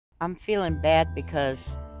I'm feeling bad because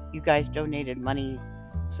you guys donated money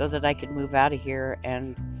so that I could move out of here,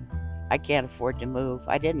 and I can't afford to move.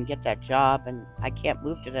 I didn't get that job, and I can't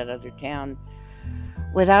move to that other town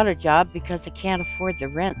without a job because I can't afford the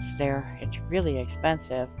rents there. It's really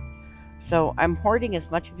expensive. So I'm hoarding as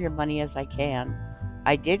much of your money as I can.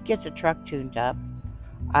 I did get the truck tuned up.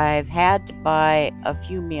 I've had to buy a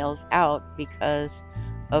few meals out because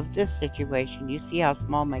of this situation. You see how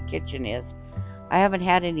small my kitchen is. I haven't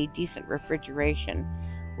had any decent refrigeration,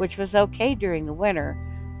 which was okay during the winter,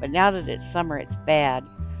 but now that it's summer, it's bad.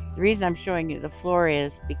 The reason I'm showing you the floor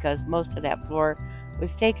is because most of that floor was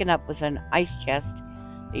taken up with an ice chest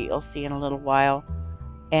that you'll see in a little while,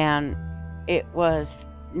 and it was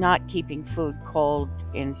not keeping food cold.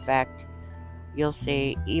 In fact, you'll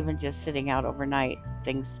see even just sitting out overnight,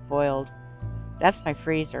 things spoiled. That's my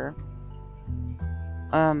freezer.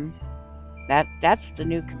 Um, that's the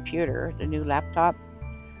new computer, the new laptop.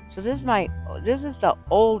 So this is the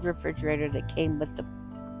old refrigerator that came with the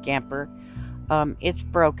camper. It's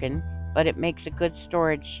broken, but it makes a good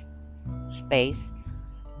storage space.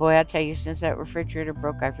 Boy, I tell you, since that refrigerator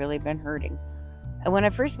broke, I've really been hurting. And when I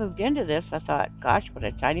first moved into this, I thought, gosh, what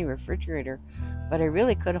a tiny refrigerator. But I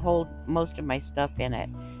really could hold most of my stuff in it.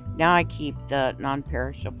 Now I keep the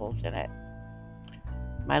non-perishables in it.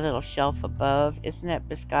 My little shelf above, isn't that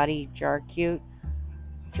biscotti jar cute?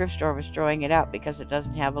 Thrift store was throwing it out because it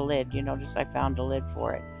doesn't have a lid. You notice I found a lid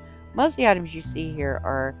for it. Most of the items you see here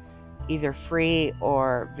are either free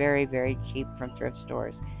or very, very cheap from thrift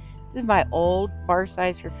stores. This is my old bar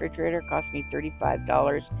size refrigerator. It cost me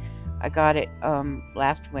 $35. I got it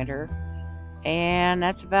last winter, and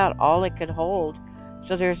that's about all it could hold.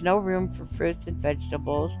 So there's no room for fruits and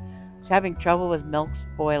vegetables. I was having trouble with milk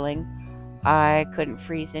spoiling. I couldn't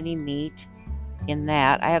freeze any meat in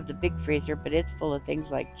that. I have the big freezer, but it's full of things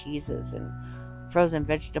like cheeses and frozen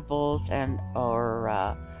vegetables and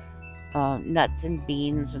or nuts and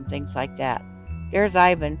beans and things like that. There's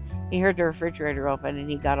Ivan. He heard the refrigerator open and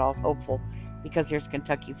he got all hopeful because there's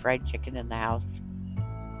Kentucky Fried Chicken in the house.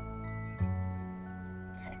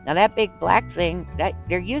 Now that big black thing, that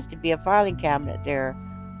there used to be a filing cabinet there.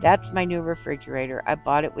 That's my new refrigerator. I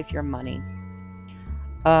bought it with your money.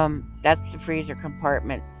 That's the freezer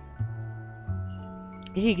compartment.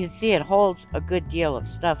 As you can see, it holds a good deal of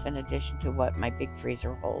stuff in addition to what my big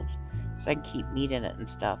freezer holds, so I can keep meat in it and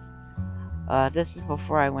stuff. This is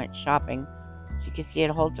before I went shopping. As you can see,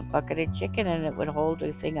 it holds a bucket of chicken, and it would hold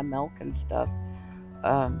a thing of milk and stuff.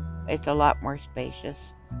 It's a lot more spacious.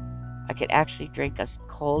 I could actually drink a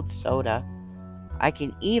cold soda. I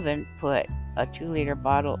can even put a 2-liter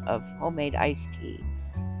bottle of homemade iced tea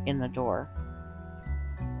in the door.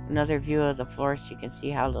 Another view of the floor so you can see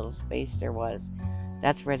how little space there was.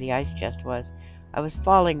 That's where the ice chest was. I was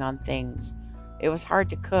falling on things. It was hard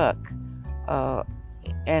to cook.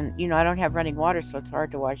 And, I don't have running water, so it's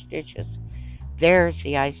hard to wash dishes. There's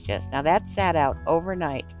the ice chest. Now, that sat out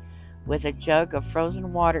overnight with a jug of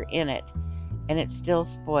frozen water in it, and it's still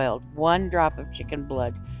spoiled. 1 drop of chicken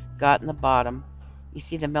blood got in the bottom. You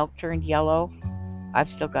see the milk turned yellow? I've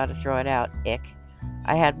still got to throw it out. Ick.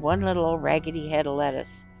 I had 1 little old raggedy head of lettuce.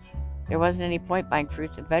 There wasn't any point buying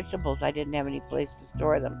fruits and vegetables. I didn't have any place to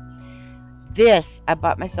store them. I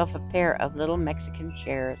bought myself a pair of little Mexican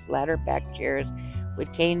chairs, ladder back chairs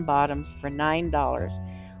with cane bottoms for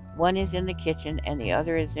 $9. One is in the kitchen and the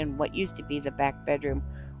other is in what used to be the back bedroom,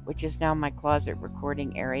 which is now my closet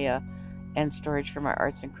recording area and storage for my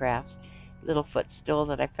arts and crafts. Little footstool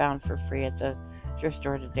that I found for free at the thrift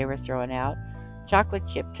store that they were throwing out. Chocolate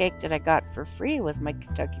chip cake that I got for free with my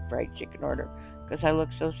Kentucky Fried Chicken order because I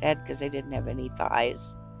looked so sad because they didn't have any thighs.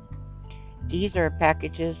 These are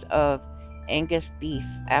packages of Angus beef.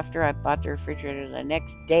 After I bought the refrigerator the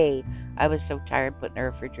next day, I was so tired putting the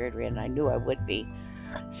refrigerator in. I knew I would be.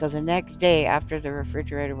 So the next day after the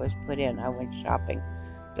refrigerator was put in, I went shopping.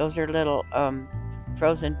 Those are little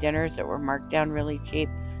frozen dinners that were marked down really cheap.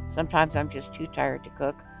 Sometimes I'm just too tired to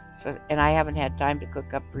cook, and I haven't had time to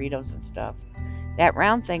cook up burritos and stuff. That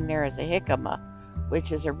round thing there is a jicama,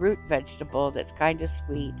 which is a root vegetable that's kind of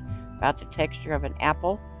sweet, about the texture of an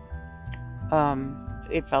apple.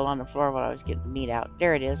 It fell on the floor while I was getting the meat out.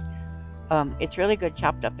 There it is. It's really good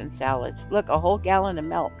chopped up in salads. Look, a whole gallon of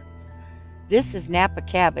milk. This is Napa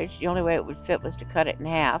cabbage. The only way it would fit was to cut it in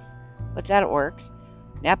half, but that works.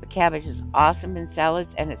 Napa cabbage is awesome in salads,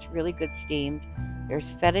 and it's really good steamed. There's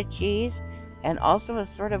feta cheese, and also a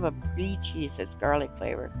sort of a brie cheese that's garlic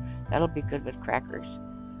flavored. That'll be good with crackers.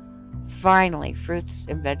 Finally, fruits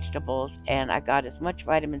and vegetables, and I got as much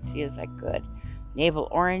vitamin C as I could. Navel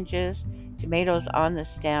oranges, tomatoes on the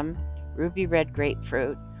stem, ruby red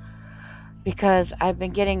grapefruit. because I've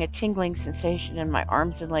been getting a tingling sensation in my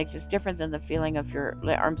arms and legs. It's different than the feeling of your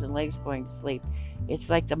arms and legs going to sleep. It's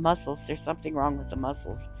like the muscles. There's something wrong with the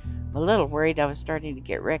muscles. I'm a little worried I was starting to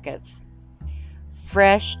get rickets.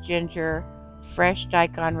 Fresh ginger, fresh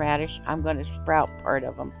daikon radish. I'm going to sprout part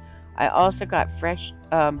of them. I also got fresh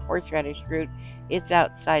horseradish root. It's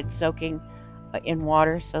outside soaking in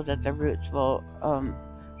water so that the roots will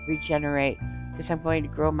regenerate because I'm going to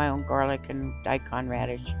grow my own garlic and daikon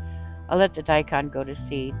radish. I'll let the daikon go to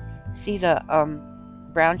seed. See the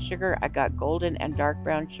brown sugar? I got golden and dark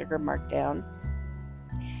brown sugar marked down.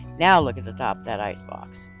 Now look at the top of that ice box.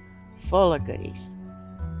 Full of goodies.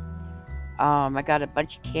 I got a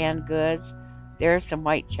bunch of canned goods. There's some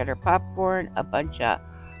white cheddar popcorn, a bunch of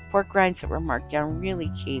pork rinds that were marked down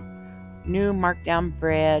really cheap, new marked down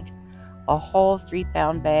bread, a whole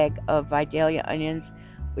 3-pound bag of Vidalia onions,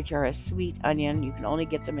 which are a sweet onion. You can only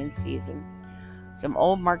get them in season. Some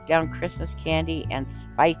old marked down Christmas candy and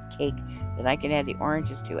spice cake that I can add the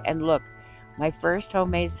oranges to. And look, my first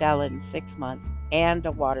homemade salad in 6 months and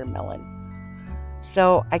a watermelon.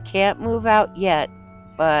 So I can't move out yet,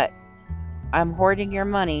 but I'm hoarding your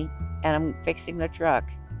money and I'm fixing the truck.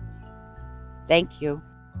 Thank you.